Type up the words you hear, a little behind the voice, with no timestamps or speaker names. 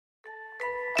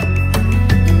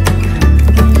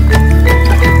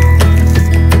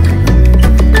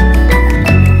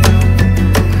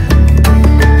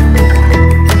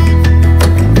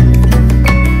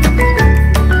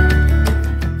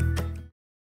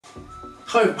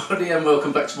Hi everybody and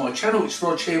welcome back to my channel. It's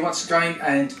Rog here once again,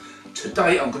 and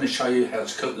today I'm going to show you how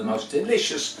to cook the most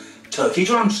delicious turkey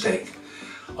drumstick.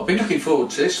 I've been looking forward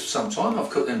to this for some time. I've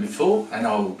cooked them before and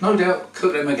I'll no doubt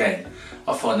cook them again.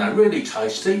 I find they really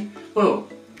tasty. Well,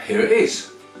 here it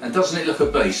is, and doesn't it look a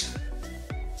beast?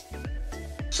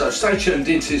 So stay tuned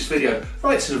into this video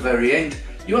right to the very end.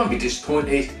 You won't be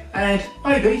disappointed and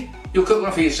maybe you'll cook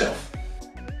one for yourself.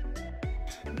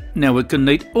 Now we're going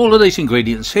to need all of these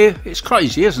ingredients here. It's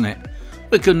crazy, isn't it?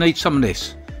 We're going to need some of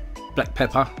this black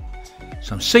pepper,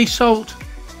 some sea salt.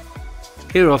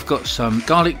 Here I've got some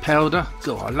garlic powder.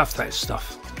 God, I love that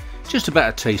stuff. Just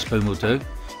about a teaspoon will do.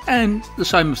 And the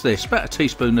same as this, about a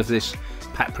teaspoon of this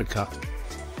paprika.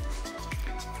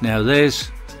 Now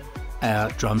there's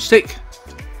our drumstick.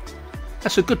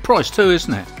 That's a good price too,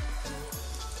 isn't it?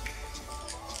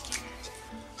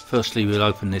 Firstly, we'll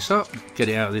open this up, get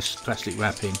it out of this plastic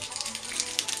wrapping.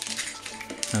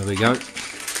 There we go.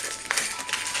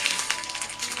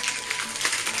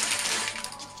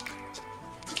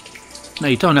 Now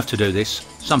you don't have to do this,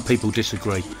 some people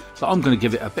disagree, but I'm going to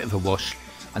give it a bit of a wash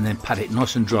and then pat it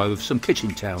nice and dry with some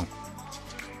kitchen towel.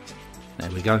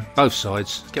 There we go, both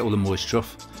sides, get all the moisture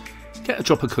off. Get a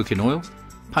drop of cooking oil,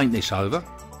 paint this over.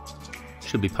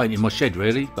 Should be painting my shed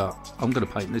really, but I'm going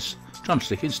to paint this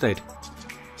drumstick instead.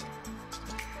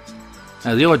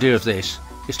 Now the idea of this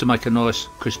is to make a nice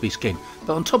crispy skin,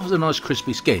 but on top of the nice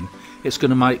crispy skin it's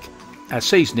going to make our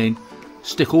seasoning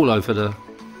stick all over the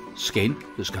skin.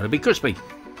 It's going to be crispy.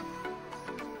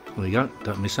 There we go,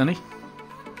 don't miss any.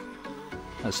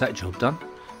 That's that job done.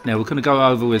 Now we're going to go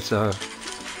over with the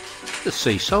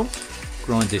sea salt,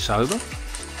 grind this over,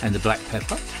 and the black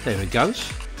pepper, there it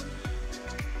goes.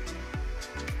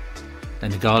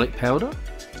 Then the garlic powder.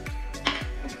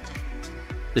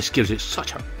 This gives it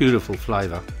such a beautiful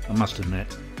flavour, I must admit.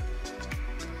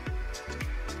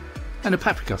 And the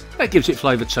paprika, that gives it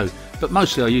flavour too, but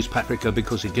mostly I use paprika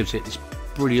because it gives it this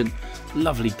brilliant,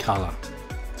 lovely colour.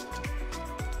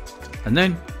 And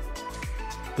then,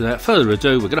 without further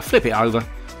ado, we're going to flip it over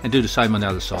and do the same on the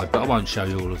other side, but I won't show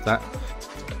you all of that.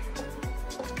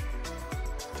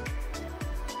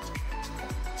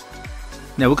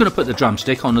 Now we're going to put the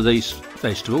drumstick onto these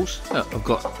vegetables. I've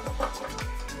got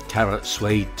carrot,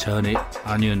 swede, turnip,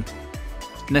 onion.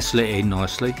 Nestle it in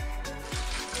nicely.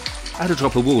 Add a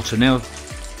drop of water. Now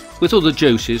with all the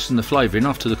juices and the flavouring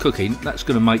after the cooking, that's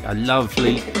going to make a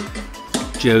lovely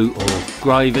stew or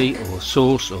gravy or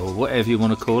sauce or whatever you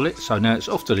want to call it. So now it's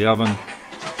off to the oven,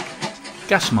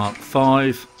 gas mark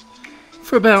 5,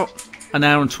 for about an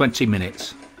hour and 20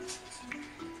 minutes.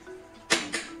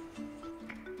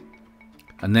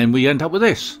 And then we end up with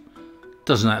this.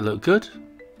 Doesn't that look good?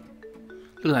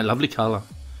 Look at that lovely colour.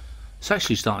 It's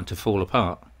actually starting to fall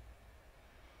apart.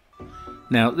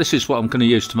 Now this is what I'm going to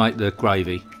use to make the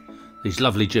gravy. These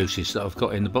lovely juices that I've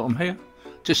got in the bottom here.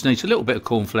 Just needs a little bit of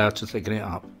corn flour to thicken it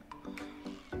up.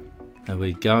 There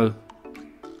we go.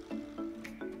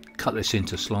 Cut this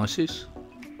into slices.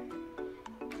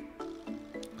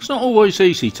 It's not always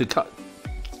easy to cut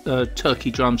turkey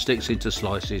drumsticks into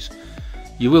slices.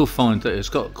 You will find that it's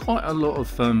got quite a lot of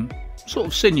sort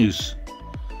of sinews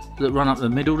that run up the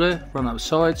middle there, run up the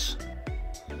sides,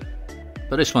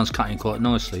 but this one's cutting quite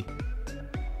nicely.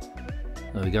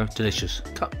 There we go, delicious.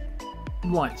 Cut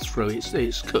right through,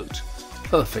 it's cooked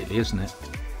perfectly, isn't it?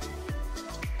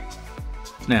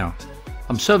 Now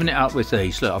I'm serving it up with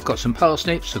these. Look, I've got some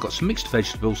parsnips, I've got some mixed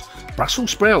vegetables, Brussels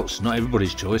sprouts, not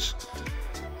everybody's choice.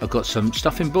 I've got some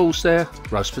stuffing balls there,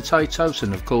 roast potatoes,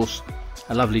 and of course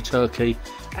a lovely turkey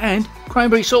and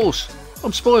cranberry sauce.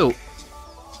 I'm spoiled.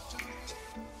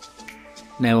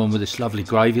 Now on with this lovely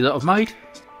gravy that I've made.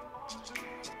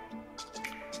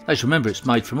 As you remember, it's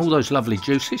made from all those lovely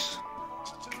juices.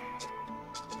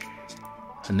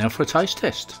 And now for a taste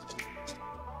test.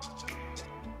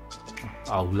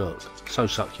 Oh look, so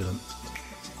succulent.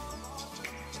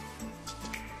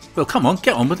 Well come on,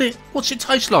 get on with it. What's it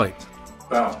taste like?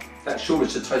 Wow, that sure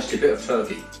is a tasty bit of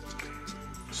turkey.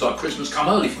 It's like Christmas come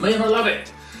early for me and I love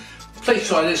it. Please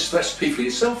try this recipe for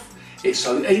yourself. It's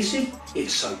so easy,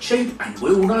 it's so cheap, and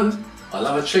we all know I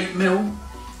love a cheap meal.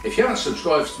 If you haven't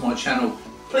subscribed to my channel,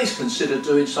 please consider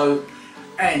doing so.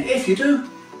 And if you do,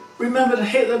 remember to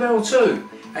hit the bell too.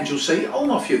 And you'll see all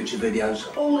my future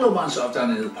videos, all the ones that I've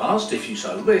done in the past, if you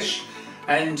so wish.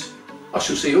 And I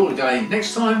shall see you all again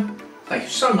next time. Thank you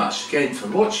so much again for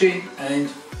watching, and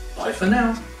bye for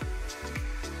now.